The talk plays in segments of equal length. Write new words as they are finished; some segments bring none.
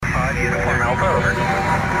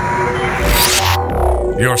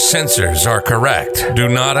Your sensors are correct. Do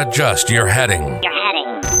not adjust your heading.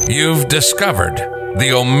 You've discovered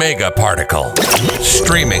the Omega Particle.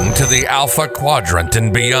 Streaming to the Alpha Quadrant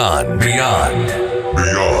and beyond.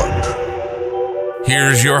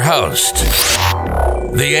 Here's your host,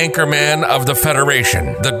 the anchorman of the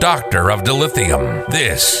Federation, the Doctor of Dilithium.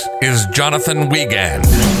 This is Jonathan Wiegand.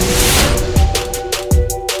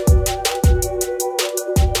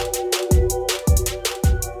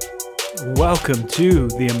 Welcome to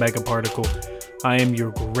the Omega Particle. I am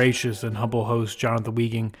your gracious and humble host, Jonathan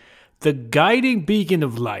Wiegand, the guiding beacon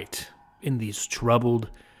of light in these troubled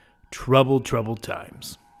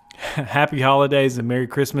times. Happy holidays and Merry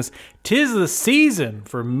Christmas. 'Tis the season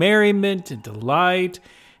for merriment and delight.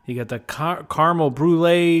 You got the caramel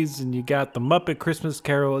brulees and you got the Muppet Christmas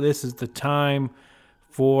Carol. This is the time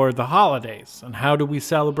for the holidays. And how do we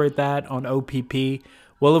celebrate that on OPP?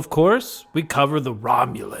 Well, of course, we cover the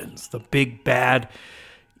Romulans, the big, bad,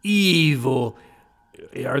 evil.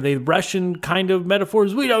 Are they Russian kind of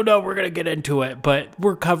metaphors? We don't know. We're going to get into it. But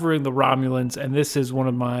we're covering the Romulans, and this is one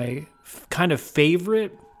of my kind of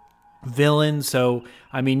favorite villains. So,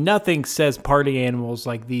 I mean, nothing says party animals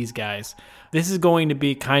like these guys. This is going to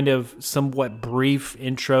be kind of somewhat brief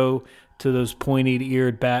intro to those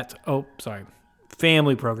pointy-eared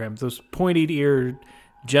family programs, those pointy-eared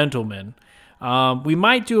gentlemen. We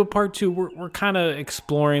might do a part two. We're kind of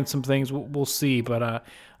exploring some things. We'll see, but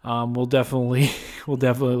we'll definitely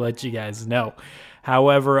let you guys know.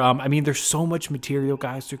 However, I mean, there's so much material,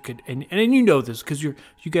 guys. There could and you know this because you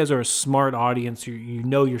guys are a smart audience. You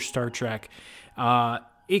know your Star Trek.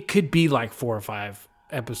 It could be like 4 or 5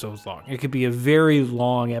 episodes long. It could be a very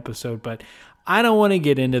long episode, but I don't want to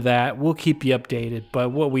get into that. We'll keep you updated.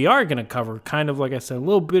 But what we are going to cover, kind of like I said, a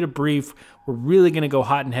little bit of brief. We're really going to go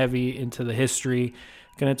hot and heavy into the history.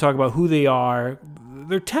 Going to talk about who they are,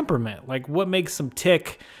 their temperament, like what makes them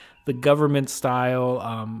tick, the government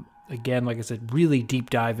style. Again, like I said, really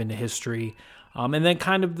deep dive into history. And then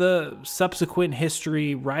kind of the subsequent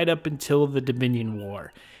history right up until the Dominion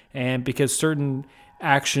War. And because certain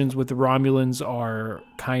actions with the Romulans are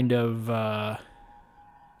kind of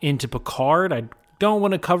into Picard, I don't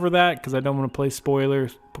want to cover that because I don't want to play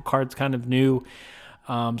spoilers. Picard's kind of new.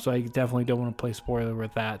 So I definitely don't want to play spoiler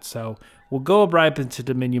with that. So we'll go right up into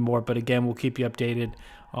Dominion War, but again, we'll keep you updated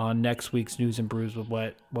on next week's news and brews with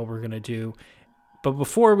what we're going to do. But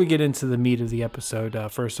before we get into the meat of the episode,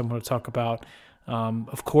 first I'm going to talk about,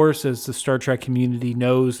 of course, as the Star Trek community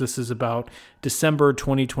knows, this is about December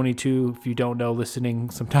 2022. If you don't know, listening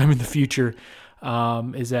sometime in the future,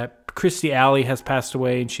 is that Kirstie Alley has passed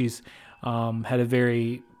away, and she's had a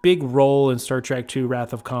very big role in Star Trek II,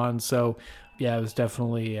 Wrath of Khan. So yeah, it was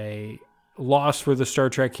definitely a loss for the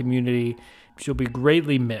Star Trek community. She'll be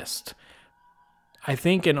greatly missed. I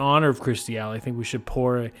think in honor of Kirstie Alley, I think we should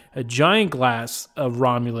pour a giant glass of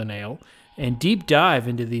Romulan ale and deep dive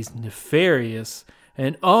into these nefarious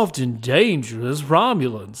and often dangerous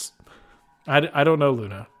Romulans. I don't know,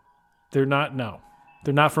 Luna. They're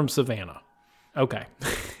not from Savannah. Okay.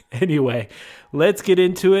 Anyway, let's get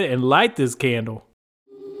into it and light this candle.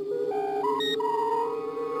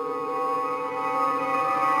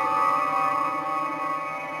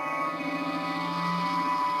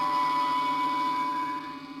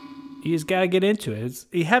 You just got to get into it.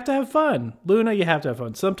 You have to have fun. Luna, you have to have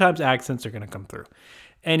fun. Sometimes accents are going to come through.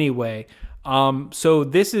 Anyway, so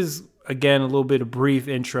this is, again, a little bit of brief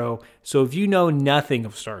intro. So if you know nothing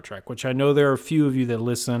of Star Trek, which I know there are a few of you that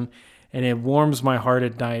listen, and it warms my heart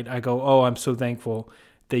at night. I go, oh, I'm so thankful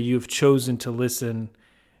that you've chosen to listen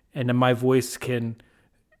and that my voice can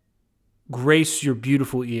grace your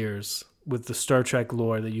beautiful ears with the Star Trek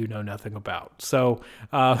lore that you know nothing about. So,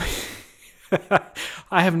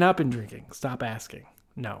 I have not been drinking. Stop asking.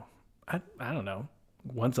 No, I don't know.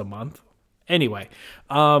 Once a month. Anyway,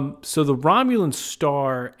 so the Romulan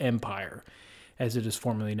Star Empire, as it is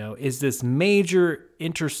formerly known, is this major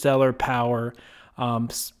interstellar power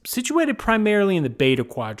situated primarily in the Beta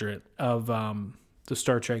Quadrant of the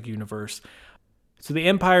Star Trek universe. So the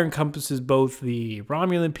Empire encompasses both the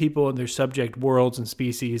Romulan people and their subject worlds and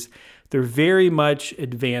species. They're very much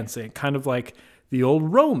advancing, kind of like the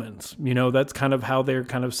old Romans. You know, that's kind of how they're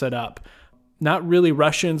kind of set up. Not really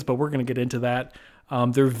Russians, but we're going to get into that.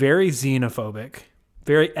 They're very xenophobic,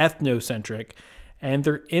 very ethnocentric, and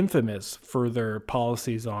they're infamous for their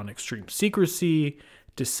policies on extreme secrecy,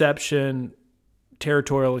 deception,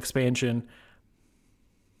 territorial expansion.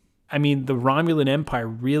 I mean, the Romulan Empire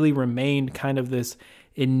really remained kind of this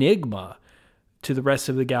enigma to the rest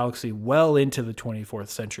of the galaxy well into the 24th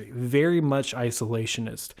century. Very much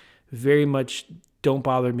isolationist, very much don't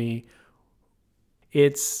bother me.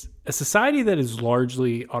 It's a society that is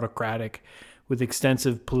largely autocratic, with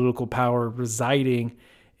extensive political power residing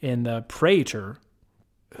in the Praetor,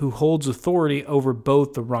 who holds authority over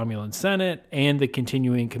both the Romulan Senate and the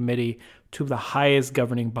Continuing Committee, two of the highest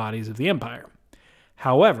governing bodies of the Empire.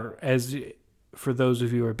 However, as for those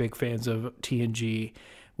of you who are big fans of TNG,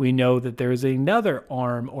 we know that there is another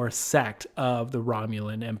arm or sect of the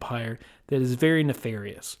Romulan Empire that is very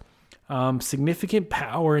nefarious. Significant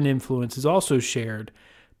power and influence is also shared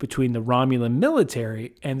between the Romulan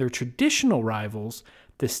military and their traditional rivals,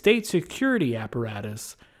 the state security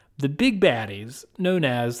apparatus, the big baddies known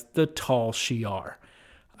as the Tal Shiar.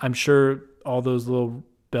 I'm sure all those little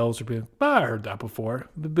bells are being, I heard that before.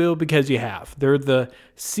 Bill, because you have. They're the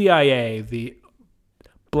CIA, the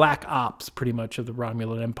black ops pretty much of the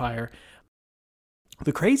Romulan Empire.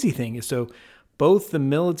 The crazy thing is, so both the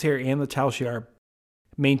military and the Tal Shiar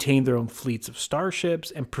maintain their own fleets of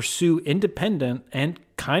starships and pursue independent and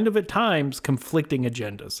kind of at times conflicting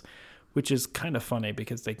agendas, which is kind of funny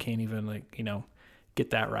because they can't even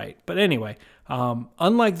get that right. But anyway,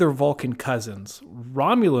 unlike their Vulcan cousins,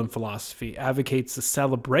 Romulan philosophy advocates the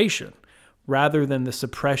celebration rather than the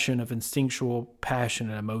suppression of instinctual passion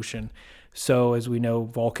and emotion. So as we know,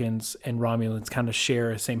 Vulcans and Romulans kind of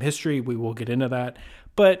share the same history. We will get into that.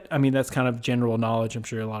 But I mean, that's kind of general knowledge. I'm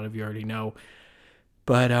sure a lot of you already know.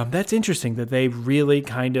 But that's interesting that they really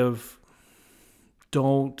kind of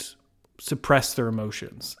don't suppress their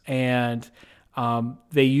emotions. And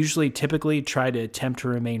they usually typically try to attempt to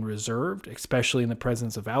remain reserved, especially in the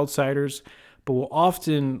presence of outsiders, but will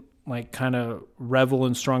often kind of revel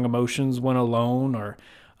in strong emotions when alone or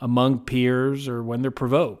among peers or when they're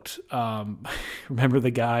provoked. Remember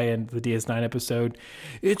the guy in the DS9 episode,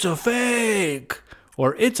 "It's a fake,"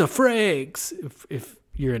 or "It's a frakes," if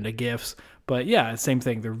you're into GIFs. But yeah, same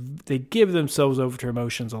thing. They give themselves over to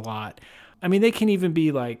emotions a lot. I mean, they can even be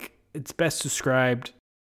it's best described,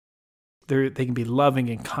 they can be loving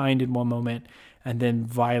and kind in one moment and then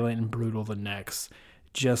violent and brutal the next,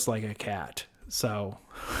 just like a cat. So,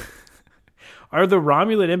 are the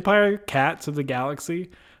Romulan Empire cats of the galaxy?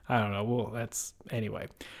 I don't know. Well, anyway.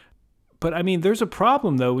 But I mean, there's a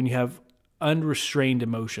problem though when you have unrestrained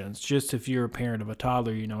emotions. Just if you're a parent of a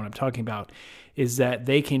toddler, you know what I'm talking about, is that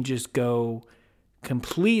they can just go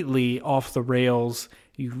completely off the rails.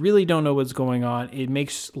 You really don't know what's going on. It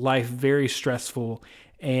makes life very stressful,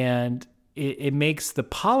 and it makes the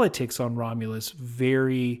politics on Romulus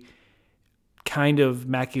very kind of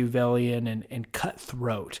Machiavellian and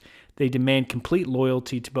cutthroat. They demand complete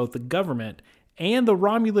loyalty to both the government and the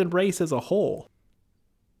Romulan race as a whole.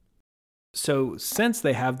 So since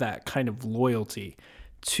they have that kind of loyalty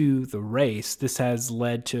to the race, this has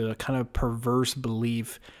led to a kind of perverse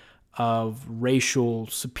belief of racial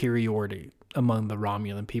superiority among the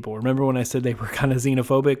Romulan people. Remember when I said they were kind of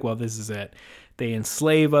xenophobic? Well, this is it. They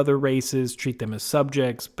enslave other races, treat them as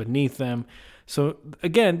subjects beneath them. So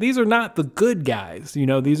again, these are not the good guys.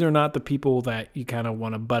 These are not the people that you kind of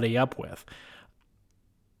want to buddy up with.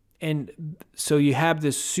 And so you have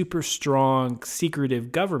this super strong,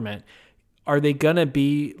 secretive government. Are they going to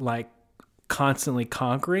be constantly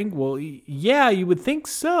conquering? Well, yeah, you would think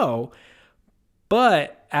so.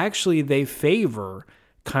 But actually they favor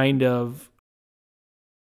kind of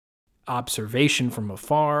observation from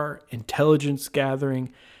afar, intelligence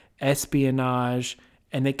gathering, espionage,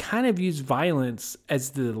 and they kind of use violence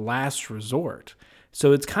as the last resort.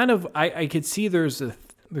 So it's kind of, I could see there's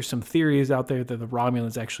some theories out there that the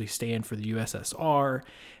Romulans actually stand for the USSR,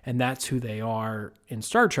 and that's who they are in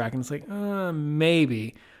Star Trek. And it's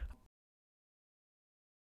maybe.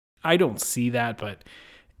 I don't see that, but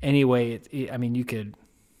anyway, you could.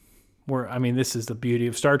 This is the beauty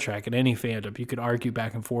of Star Trek and any fandom. You could argue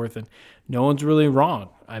back and forth, and no one's really wrong.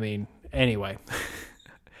 Anyway.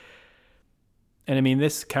 And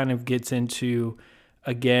this kind of gets into,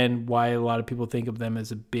 again, why a lot of people think of them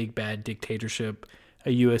as a big bad dictatorship, a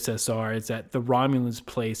USSR, is that the Romulans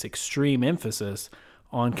place extreme emphasis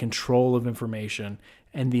on control of information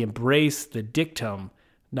and the embrace the dictum,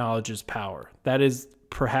 knowledge is power. That is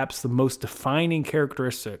perhaps the most defining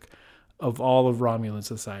characteristic of all of Romulan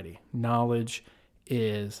society. Knowledge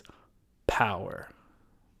is power.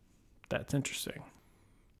 That's interesting.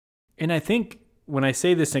 And I think when I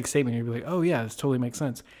say this next statement, you'll be like, oh yeah, this totally makes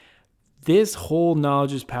sense. This whole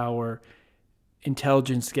knowledge is power,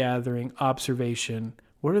 intelligence gathering, observation,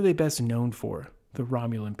 what are they best known for, the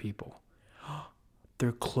Romulan people?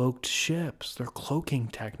 Their cloaked ships, their cloaking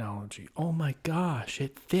technology. Oh my gosh,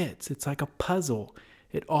 it fits. It's like a puzzle.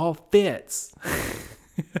 It all fits.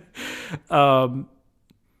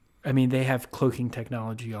 They have cloaking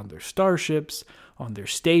technology on their starships, on their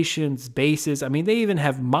stations, bases. I mean, they even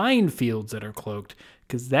have minefields that are cloaked,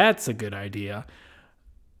 because that's a good idea.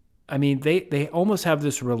 I mean, they almost have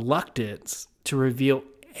this reluctance to reveal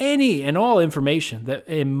any and all information that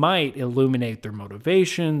it might illuminate their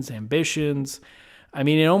motivations, ambitions. I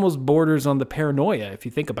mean, it almost borders on the paranoia if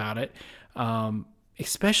you think about it.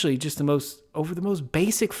 Especially just the most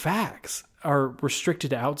basic facts are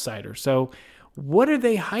restricted to outsiders. So what are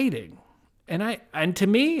they hiding? And to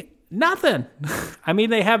me, nothing. I mean,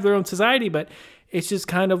 they have their own society, but it's just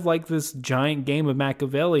kind of like this giant game of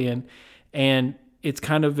Machiavellian, and it's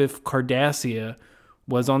kind of if Cardassia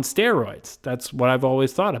was on steroids. That's what I've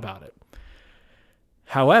always thought about it.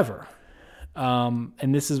 However,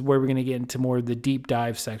 and this is where we're going to get into more of the deep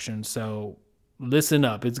dive section. So listen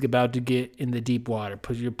up. It's about to get in the deep water.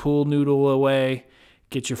 Put your pool noodle away.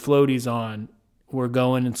 Get your floaties on. We're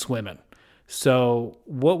going and swimming. So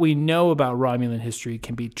what we know about Romulan history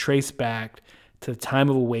can be traced back to the time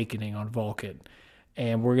of awakening on Vulcan.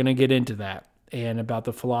 And we're going to get into that. And about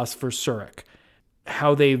the philosopher Surik.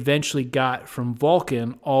 How they eventually got from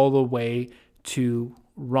Vulcan all the way to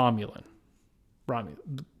Romulus.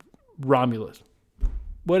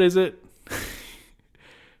 What is it?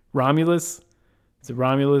 Romulus? Is it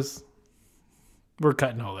Romulus? We're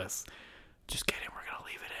cutting all this. Just kidding. We're going to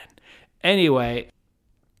leave it in. Anyway,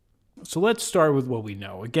 so let's start with what we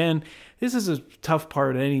know. Again, this is a tough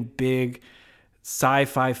part of any big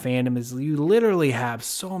sci-fi fandom is you literally have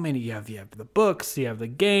so many. You have the books, you have the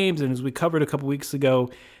games, and as we covered a couple weeks ago,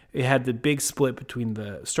 it had the big split between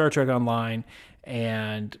the Star Trek Online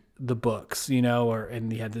and the books,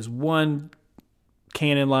 and you had this one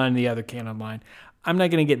canon line and the other canon line. I'm not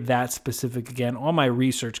going to get that specific again. All my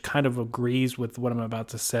research kind of agrees with what I'm about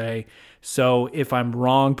to say. So if I'm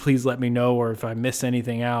wrong, please let me know, or if I miss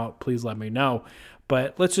anything out, please let me know.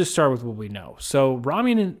 But let's just start with what we know. So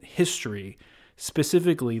Romulan history,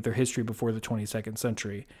 specifically their history before the 22nd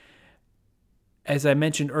century. As I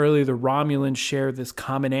mentioned earlier, the Romulans share this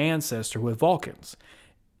common ancestor with Vulcans.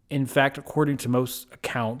 In fact, according to most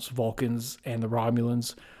accounts, Vulcans and the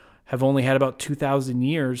Romulans have only had about 2,000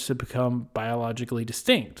 years to become biologically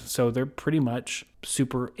distinct. So they're pretty much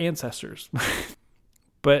super ancestors.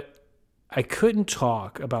 But I couldn't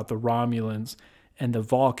talk about the Romulans and the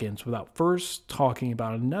Vulcans without first talking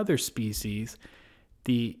about another species,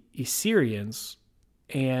 the Assyrians,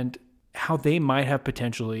 and how they might have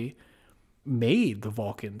potentially made the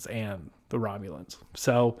Vulcans and the Romulans.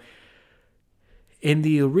 So in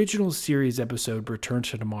the original series episode, Return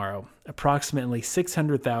to Tomorrow, approximately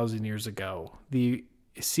 600,000 years ago, the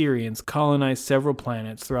Assyrians colonized several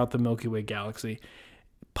planets throughout the Milky Way galaxy,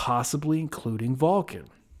 possibly including Vulcan.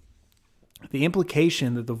 The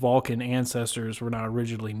implication that the Vulcan ancestors were not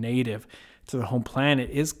originally native to the home planet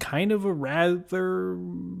is kind of a rather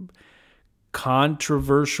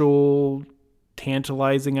controversial,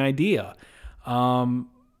 tantalizing idea.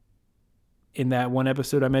 In that one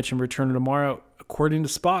episode I mentioned, Return to Tomorrow, according to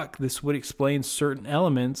Spock, this would explain certain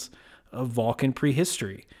elements of Vulcan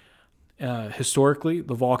prehistory. Historically,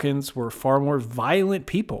 the Vulcans were far more violent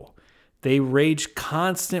people. They waged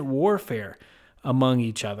constant warfare among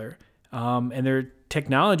each other. And their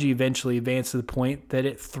technology eventually advanced to the point that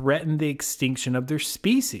it threatened the extinction of their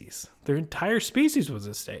species. Their entire species was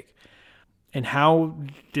at stake. And how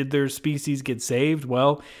did their species get saved?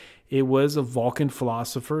 Well, it was a Vulcan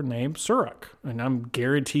philosopher named Surik. And I'm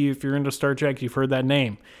guarantee you, if you're into Star Trek, you've heard that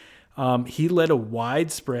name. He led a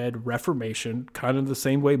widespread reformation, kind of the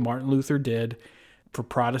same way Martin Luther did for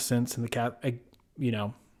Protestants and the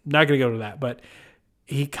not going to go to that, but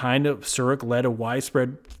Surik led a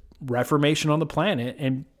widespread reformation on the planet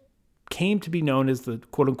and came to be known as the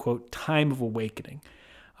quote-unquote time of awakening.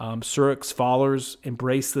 Surik's followers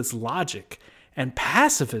embraced this logic and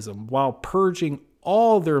pacifism while purging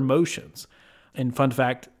all their emotions. And fun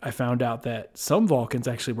fact, I found out that some Vulcans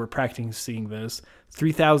actually were practicing this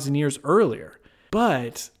 3,000 years earlier.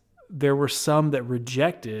 But there were some that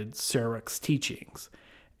rejected Surik's teachings.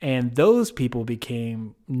 And those people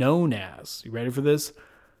became known as, you ready for this?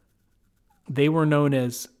 They were known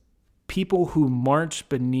as people who marched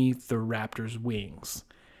beneath the raptor's wings.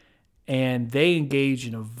 And they engaged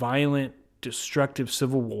in a violent, destructive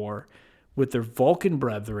civil war with their Vulcan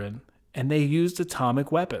brethren, and they used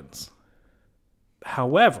atomic weapons.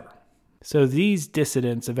 However, so these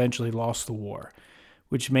dissidents eventually lost the war,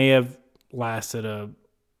 which may have lasted a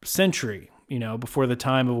century, before the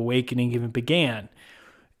time of awakening even began.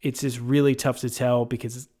 It's just really tough to tell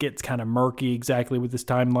because it gets kind of murky exactly with this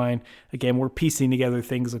timeline. Again, we're piecing together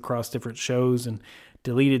things across different shows and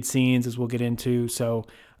deleted scenes, as we'll get into.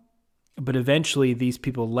 But eventually these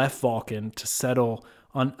people left Vulcan to settle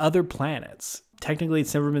on other planets. Technically,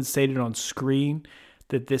 it's never been stated on screen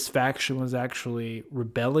that this faction was actually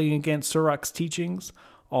rebelling against Surrak's teachings.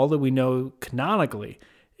 All that we know canonically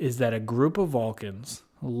is that a group of Vulcans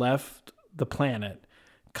left the planet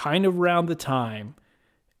kind of around the time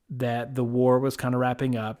that the war was kind of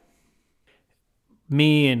wrapping up.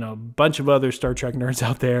 Me and a bunch of other Star Trek nerds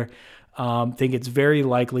out there think it's very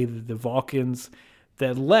likely that the Vulcans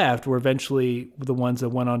that left were eventually the ones that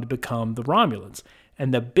went on to become the Romulans.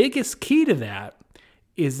 And the biggest key to that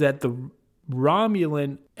is that the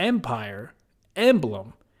Romulan Empire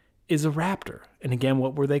emblem is a raptor. And again,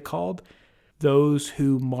 what were they called? Those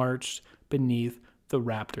who marched beneath the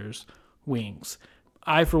raptor's wings.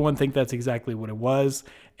 I, for one, think that's exactly what it was.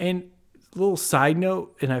 And a little side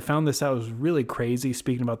note, and I found this out, was really crazy,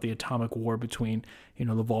 speaking about the atomic war between,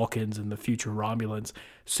 the Vulcans and the future Romulans.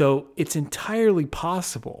 So it's entirely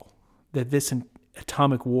possible that this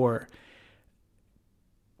atomic war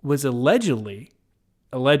was allegedly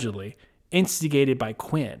instigated by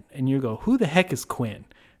Quinn. And you go, who the heck is Quinn?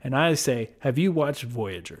 And I say, have you watched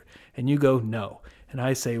Voyager? And you go, no. And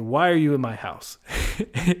I say, why are you in my house?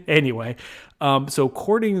 Anyway, so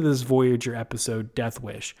according to this Voyager episode, Death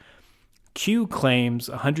Wish, Q claims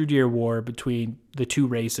a 100-year war between the two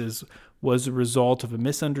races was the result of a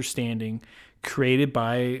misunderstanding created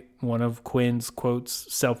by one of Quinn's,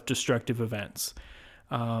 quotes, self-destructive events,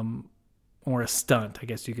 or a stunt, I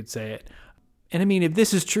guess you could say it. And I mean, if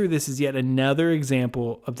this is true, this is yet another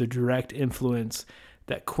example of the direct influence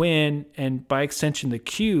that Quinn, and by extension the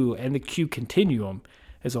Q and the Q continuum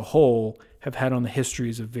as a whole, have had on the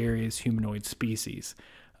histories of various humanoid species.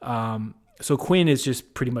 So Quinn is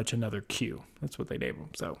just pretty much another Q. That's what they name him.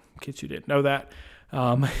 So in case you didn't know that,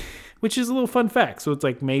 which is a little fun fact. So it's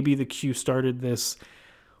like maybe the Q started this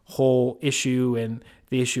whole issue and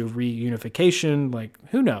the issue of reunification. Like,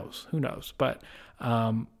 who knows? But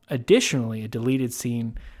additionally, a deleted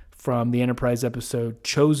scene from the Enterprise episode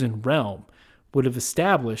Chosen Realm would have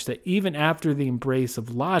established that even after the embrace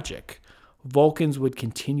of logic, Vulcans would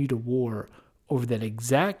continue to war over that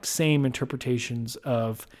exact same interpretations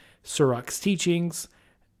of Surrak's teachings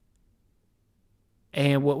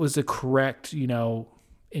and what was the correct,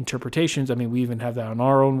 interpretations. I mean, we even have that in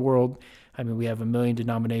our own world. I mean, we have a million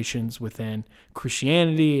denominations within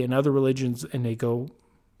Christianity and other religions, and they go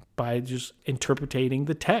by just interpreting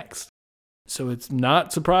the text. So it's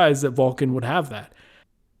not surprised that Vulcan would have that.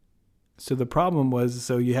 So the problem was,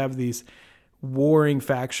 so you have these warring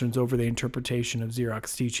factions over the interpretation of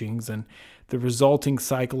Surrak's teachings, and the resulting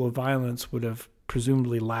cycle of violence would have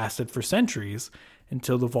presumably lasted for centuries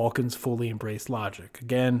until the Vulcans fully embraced logic.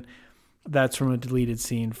 Again, that's from a deleted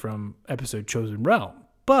scene from episode Chosen Realm.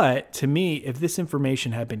 But to me, if this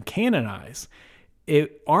information had been canonized,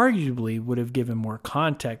 it arguably would have given more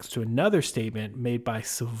context to another statement made by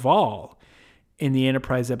Saval in the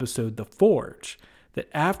Enterprise episode The Forge, that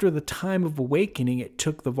after the time of awakening, it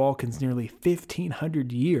took the Vulcans nearly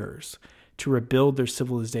 1,500 years to rebuild their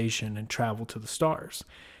civilization and travel to the stars.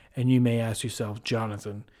 And you may ask yourself,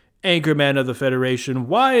 Jonathan, Anchorman of the Federation,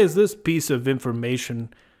 why is this piece of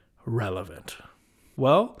information relevant?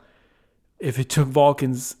 Well, if it took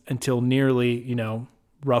Vulcans until nearly,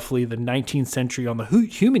 roughly the 19th century on the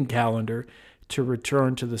human calendar to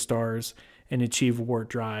return to the stars and achieve warp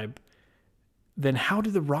drive, then how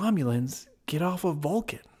did the Romulans get off of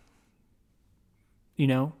Vulcan?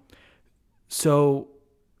 So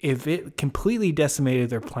if it completely decimated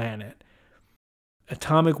their planet,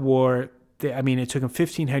 atomic war, it took them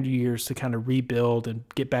 1,500 years to kind of rebuild and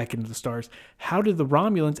get back into the stars. How did the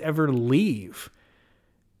Romulans ever leave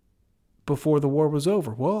before the war was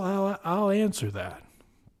over? Well, I'll answer that.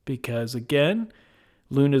 Because again,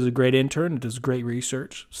 Luna's a great intern and does great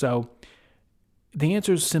research. So the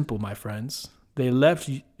answer is simple, my friends. They left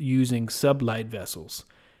using sublight vessels.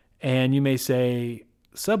 And you may say,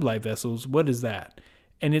 sublight vessels, what is that?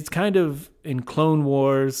 And it's kind of in Clone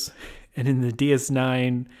Wars and in the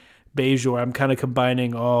DS9 Bajor, I'm kind of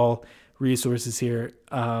combining all resources here.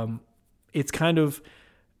 It's kind of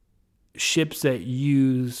ships that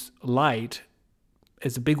use light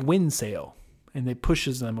as a big wind sail, and it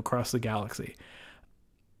pushes them across the galaxy.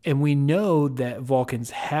 And we know that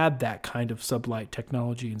Vulcans had that kind of sublight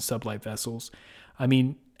technology in sublight vessels. I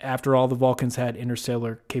mean, after all, the Vulcans had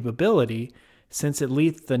interstellar capability since at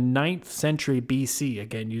least the 9th century BC,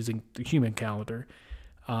 again, using the human calendar,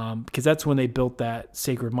 because that's when they built that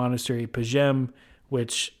sacred monastery, Pajem,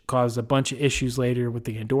 which caused a bunch of issues later with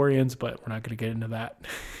the Andorians, but we're not going to get into that.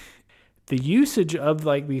 The usage of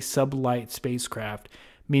these sublight spacecraft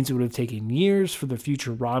means it would have taken years for the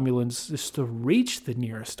future Romulans just to reach the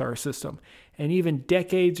nearest star system, and even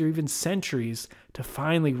decades or even centuries to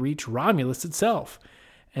finally reach Romulus itself.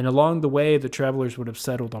 And along the way, the travelers would have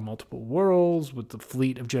settled on multiple worlds with the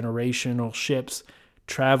fleet of generational ships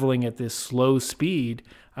traveling at this slow speed.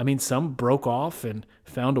 I mean, some broke off and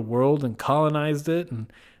found a world and colonized it.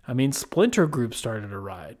 And I mean, splinter groups started a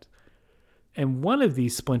ride. And one of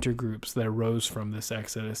these splinter groups that arose from this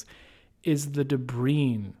exodus is the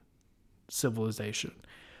Debreen civilization,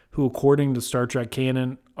 who, according to Star Trek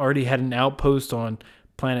canon, already had an outpost on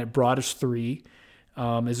planet Broadish 3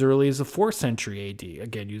 as early as the 4th century AD,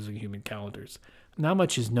 again, using human calendars. Not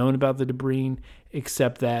much is known about the Debreen,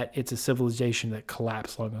 except that it's a civilization that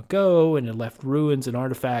collapsed long ago and it left ruins and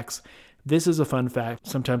artifacts. This is a fun fact.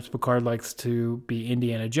 Sometimes Picard likes to be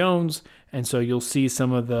Indiana Jones, and so you'll see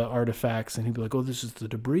some of the artifacts, and he'll be like, oh, this is the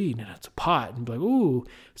Debreen, and it's a pot. And be like, ooh.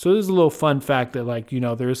 So there's a little fun fact that, like,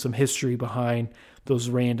 there is some history behind those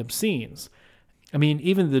random scenes. I mean,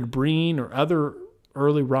 even the Debreen or other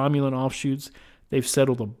early Romulan offshoots, they've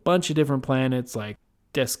settled a bunch of different planets like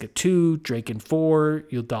Deska 2, Draken 4,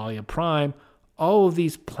 Eudalia Prime. All of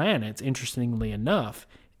these planets, interestingly enough,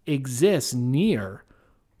 exist near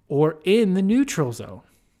or in the neutral zone.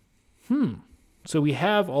 So we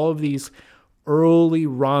have all of these early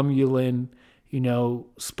Romulan,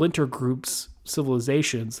 splinter groups,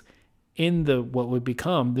 civilizations in what would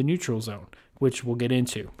become the neutral zone, which we'll get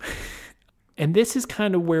into. And this is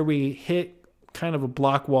kind of where we hit kind of a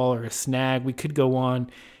block wall or a snag. We could go on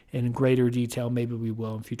in greater detail. Maybe we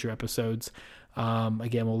will in future episodes.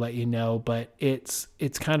 Again, we'll let you know, but it's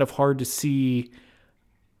kind of hard to see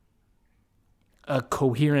a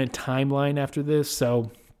coherent timeline after this.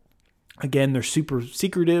 So again, they're super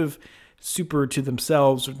secretive, super to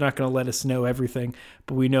themselves. They're not going to let us know everything,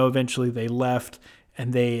 but we know eventually they left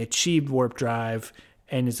and they achieved warp drive,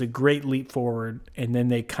 and it's a great leap forward. And then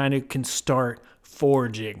they kind of can start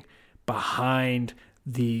forging behind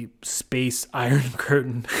the space Iron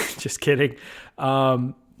Curtain. Just kidding.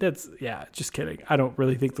 Just kidding. I don't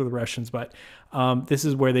really think they're the Russians, but this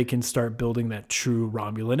is where they can start building that true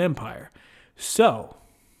Romulan empire. So,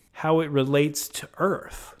 how it relates to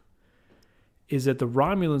Earth is that the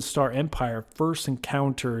Romulan Star Empire first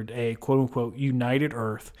encountered a quote-unquote united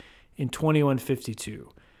Earth in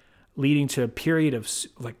 2152, leading to a period of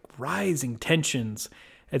rising tensions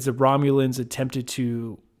as the Romulans attempted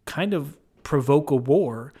to kind of provoke a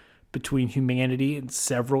war between humanity and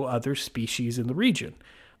several other species in the region.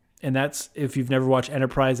 And that's, if you've never watched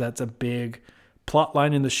Enterprise, that's a big plot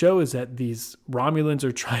line in the show, is that these Romulans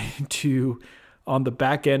are trying to, on the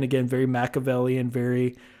back end, again, very Machiavellian,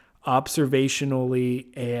 very observationally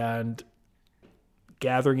and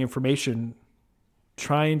gathering information,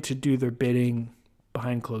 trying to do their bidding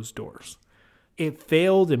behind closed doors. It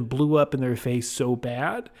failed and blew up in their face so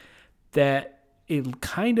bad that it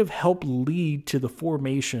kind of helped lead to the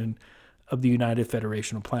formation of the United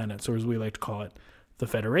Federation of Planets, or as we like to call it, the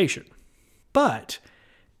Federation. But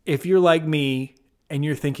if you're like me and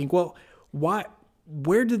you're thinking, well,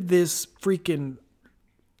 where did this freaking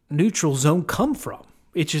neutral zone come from?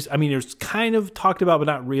 It's just, it's kind of talked about, but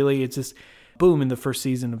not really. It's just, boom, in the first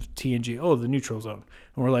season of TNG, oh, the neutral zone.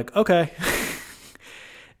 And we're like, okay.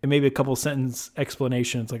 And maybe a couple sentence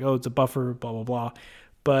explanations like, oh, it's a buffer, blah, blah, blah.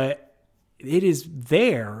 But it is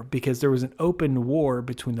there because there was an open war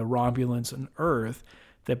between the Romulans and Earth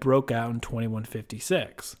that broke out in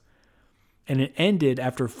 2156. And it ended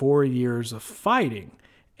after 4 years of fighting.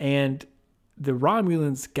 And the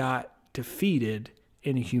Romulans got defeated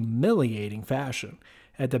in a humiliating fashion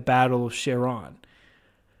at the Battle of Sharon.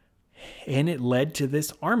 And it led to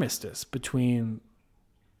this armistice between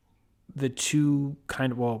the two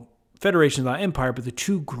Federation's not empire, but the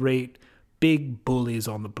two great big bullies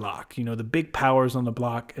on the block. The big powers on the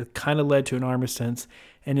block. It kind of led to an armistice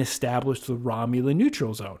and established the Romulan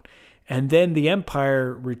neutral zone. And then the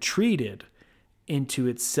empire retreated into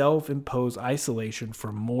its self-imposed isolation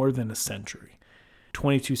for more than a century.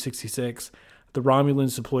 2266, the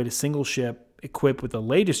Romulans deployed a single ship equipped with the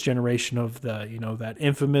latest generation of that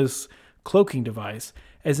infamous cloaking device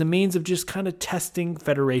as a means of just kind of testing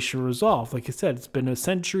Federation resolve. Like I said, it's been a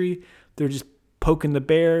century. They're just poking the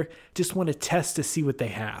bear, just want to test to see what they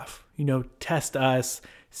have. Test us,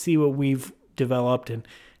 see what we've developed,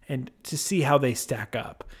 and to see how they stack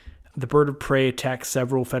up. The bird of prey attacked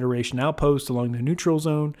several Federation outposts along the neutral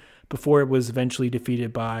zone before it was eventually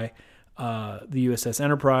defeated by the USS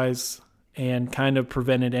Enterprise and kind of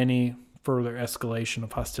prevented any further escalation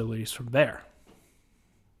of hostilities from there.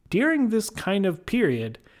 During this kind of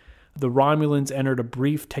period, the Romulans entered a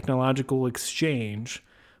brief technological exchange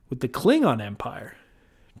with the Klingon Empire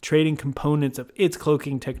trading components of its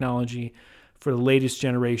cloaking technology for the latest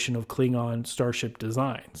generation of Klingon starship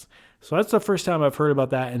designs. So that's the first time I've heard about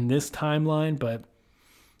that in this timeline, but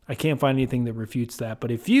I can't find anything that refutes that.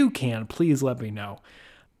 But if you can, please let me know.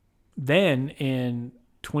 Then in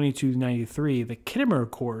 2293, the Khitomer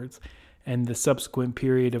Accords and the subsequent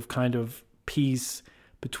period of kind of peace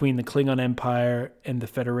between the Klingon Empire and the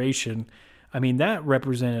Federation, I mean, that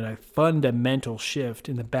represented a fundamental shift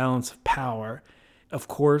in the balance of power. Of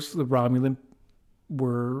course, the Romulan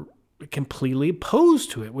were completely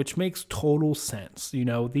opposed to it, which makes total sense. You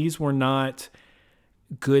know, these were not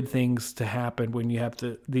good things to happen when you have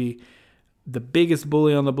the biggest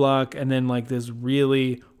bully on the block and then like this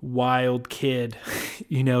really wild kid,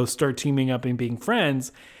 you know, start teaming up and being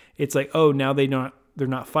friends. It's like, oh, now they're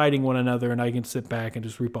not fighting one another and I can sit back and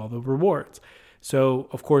just reap all the rewards. So,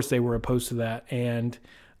 of course, they were opposed to that. And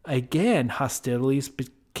again, hostilities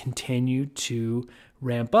continued to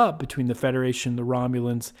ramp up between the Federation and the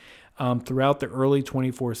Romulans throughout the early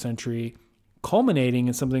 24th century, culminating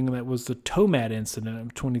in something that was the Tomad incident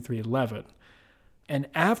of 2311. And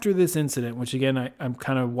after this incident, which again, I'm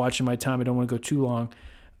kind of watching my time, I don't want to go too long.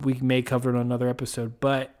 We may cover it on another episode.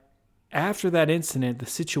 But after that incident, the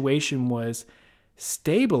situation was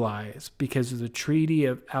stabilized because of the Treaty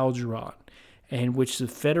of Algernon, in which the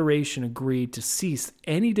Federation agreed to cease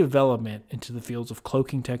any development into the fields of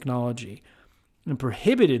cloaking technology and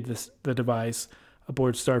prohibited the device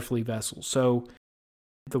aboard Starfleet vessels. So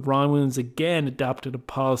the Romulans again adopted a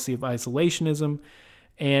policy of isolationism.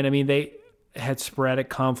 And I mean, they had sporadic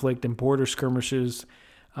conflict and border skirmishes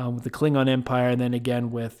with the Klingon Empire, and then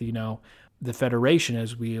again with, you know, the Federation,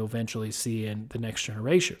 as we eventually see in the Next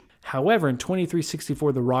Generation. However, in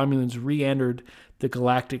 2364, the Romulans re-entered the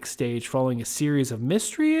galactic stage following a series of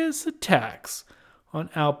mysterious attacks on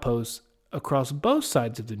outposts across both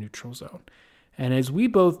sides of the neutral zone. And as we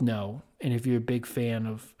both know, and if you're a big fan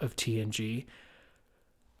of TNG,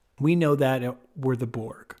 we know that we're the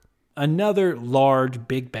Borg, another large,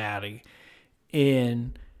 big baddie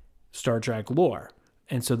in Star Trek lore.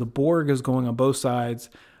 And so the Borg is going on both sides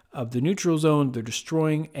of the neutral zone. They're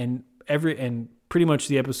destroying, and pretty much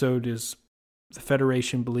the episode is the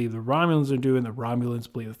Federation believe the Romulans are doing, the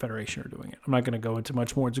Romulans believe the Federation are doing it. I'm not going to go into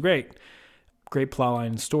much more. It's great plotline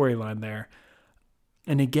and storyline there.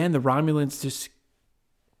 And again, the Romulans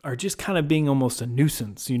are just kind of being almost a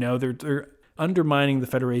nuisance. You know, they're undermining the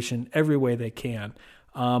Federation every way they can.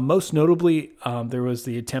 Most notably, there was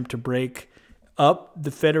the attempt to break up the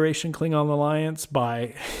Federation Klingon alliance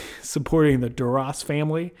by supporting the Duras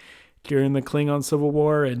family during the Klingon Civil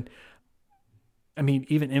War, and I mean,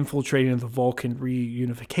 even infiltrating the Vulcan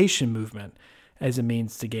reunification movement as a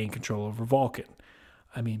means to gain control over Vulcan.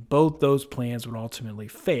 I mean, both those plans would ultimately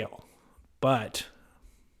fail, but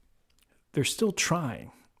they're still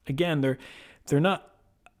trying. Again, they're not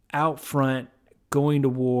out front going to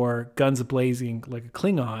war, guns blazing like a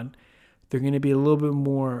Klingon. They're going to be a little bit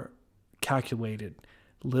more calculated,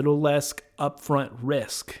 little less upfront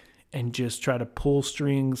risk, and just try to pull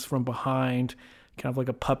strings from behind, kind of like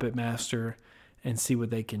a puppet master, and see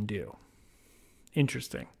what they can do.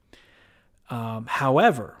 Interesting.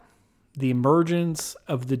 However, the emergence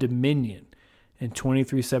of the Dominion in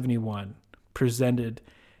 2371 presented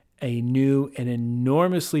a new and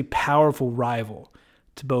enormously powerful rival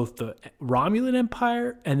to both the Romulan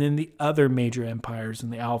Empire and then the other major empires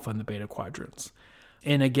in the Alpha and the Beta quadrants.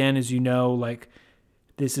 And again, as you know, like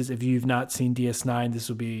this is, if you've not seen DS9, this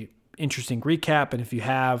will be interesting recap. And if you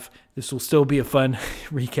have, this will still be a fun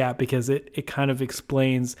recap because it kind of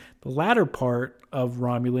explains the latter part of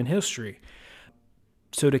Romulan history.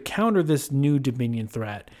 So to counter this new Dominion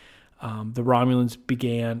threat, the Romulans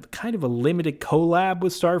began kind of a limited collab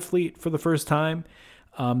with Starfleet for the first time.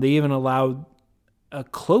 They even allowed a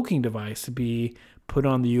cloaking device to be put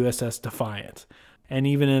on the USS Defiant. And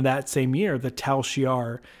even in that same year, the Tal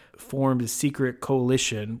Shiar formed a secret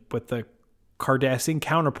coalition with the Cardassian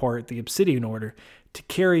counterpart, the Obsidian Order, to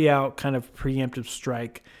carry out kind of preemptive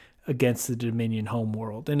strike against the Dominion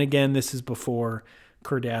homeworld. And again, this is before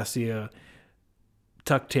Cardassia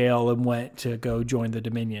tucked tail and went to go join the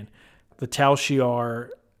Dominion. The Tal Shiar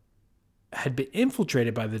had been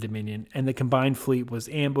infiltrated by the Dominion, and the combined fleet was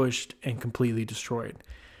ambushed and completely destroyed.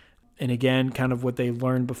 And again, kind of what they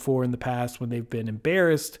learned before in the past when they've been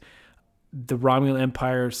embarrassed, the Romulan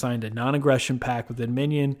Empire signed a non-aggression pact with the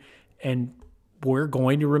Dominion, and we're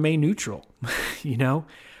going to remain neutral. You know,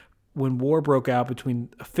 when war broke out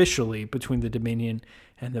officially between the Dominion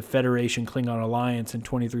and the Federation Klingon Alliance in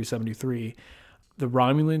 2373, the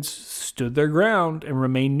Romulans stood their ground and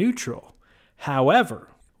remained neutral. However,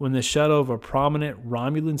 when the shadow of a prominent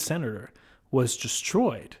Romulan senator was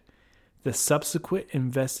destroyed. The subsequent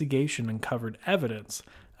investigation uncovered evidence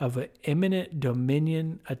of an imminent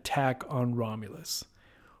Dominion attack on Romulus.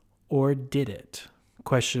 Or did it?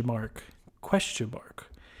 Question mark. Question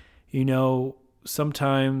mark. You know,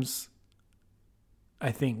 sometimes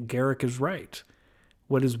I think Garrick is right.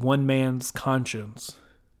 What is one man's conscience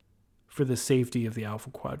for the safety of the Alpha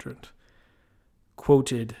Quadrant?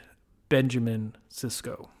 Quoted Benjamin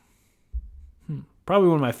Sisko. Probably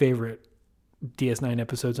one of my favorite DS9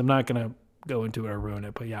 episodes. I'm not going to go into it or ruin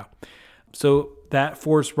it, but yeah. So that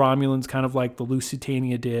forced Romulans, kind of like the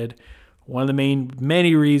Lusitania did. One of the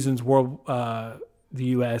many reasons the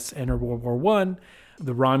U.S. entered World War I,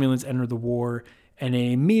 the Romulans entered the war, and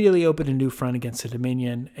they immediately opened a new front against the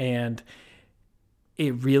Dominion, and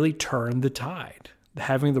it really turned the tide.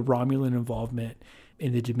 Having the Romulan involvement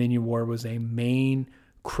in the Dominion War was a main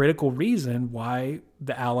critical reason why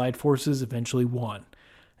the Allied forces eventually won.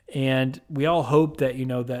 And we all hope that,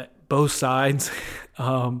 that both sides,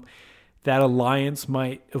 that alliance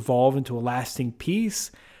might evolve into a lasting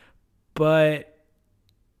peace. But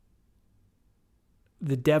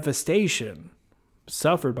the devastation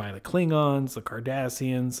suffered by the Klingons, the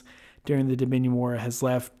Cardassians during the Dominion War has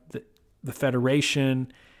left the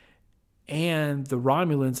Federation and the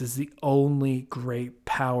Romulans as the only great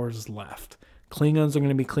powers left. Klingons are going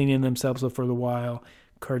to be cleaning themselves up for a while.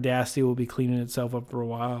 Cardassia will be cleaning itself up for a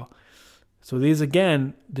while. So these,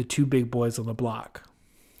 again, the two big boys on the block.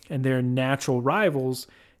 And they're natural rivals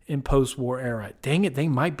in post-war era. Dang it, they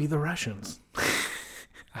might be the Russians.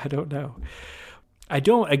 I don't know.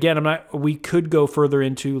 We could go further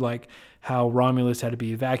into like how Romulus had to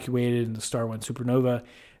be evacuated and the star went supernova,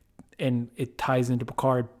 and it ties into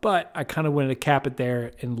Picard, but I kind of wanted to cap it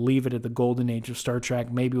there and leave it at the golden age of Star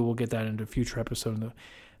Trek. Maybe we'll get that into a future episode in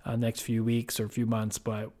the next few weeks or a few months,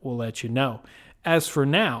 but we'll let you know. As for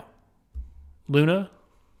now, Luna,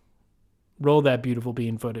 roll that beautiful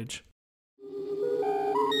bean footage.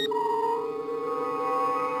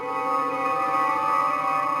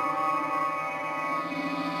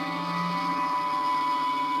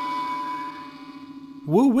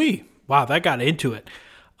 Woo-wee. Wow, that got into it.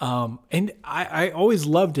 And I always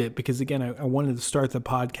loved it because, again, I wanted to start the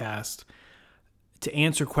podcast to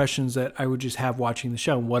answer questions that I would just have watching the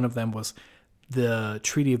show. One of them was the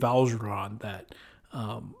Treaty of Algernon that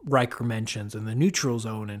Riker mentions and the neutral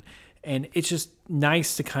zone. And it's just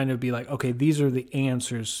nice to kind of be like, okay, these are the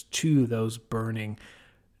answers to those burning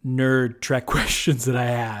nerd Trek questions that I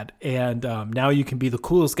had. And now you can be the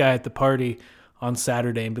coolest guy at the party on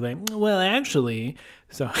Saturday and be like, well, actually,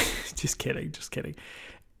 so just kidding.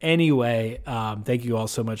 Anyway, thank you all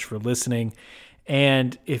so much for listening.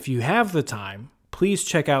 And if you have the time, please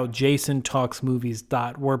check out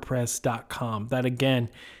jasontalksmovies.wordpress.com. That again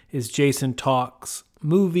is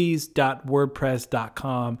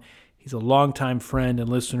jasontalksmovies.wordpress.com. He's a longtime friend and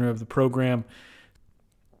listener of the program.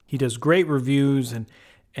 He does great reviews and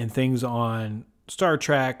things on Star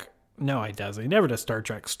Trek. No, he doesn't. He never does Star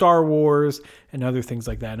Trek, Star Wars, and other things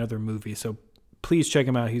like that, and other movies. So please check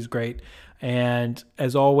him out. He's great. And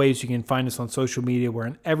as always, you can find us on social media. We're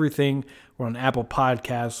on everything. We're on Apple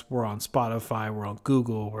Podcasts. We're on Spotify. We're on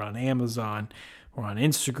Google. We're on Amazon. We're on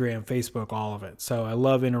Instagram, Facebook, all of it. So I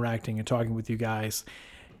love interacting and talking with you guys.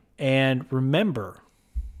 And remember,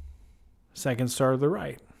 second star to the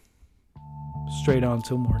right. Straight on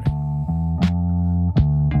till morning.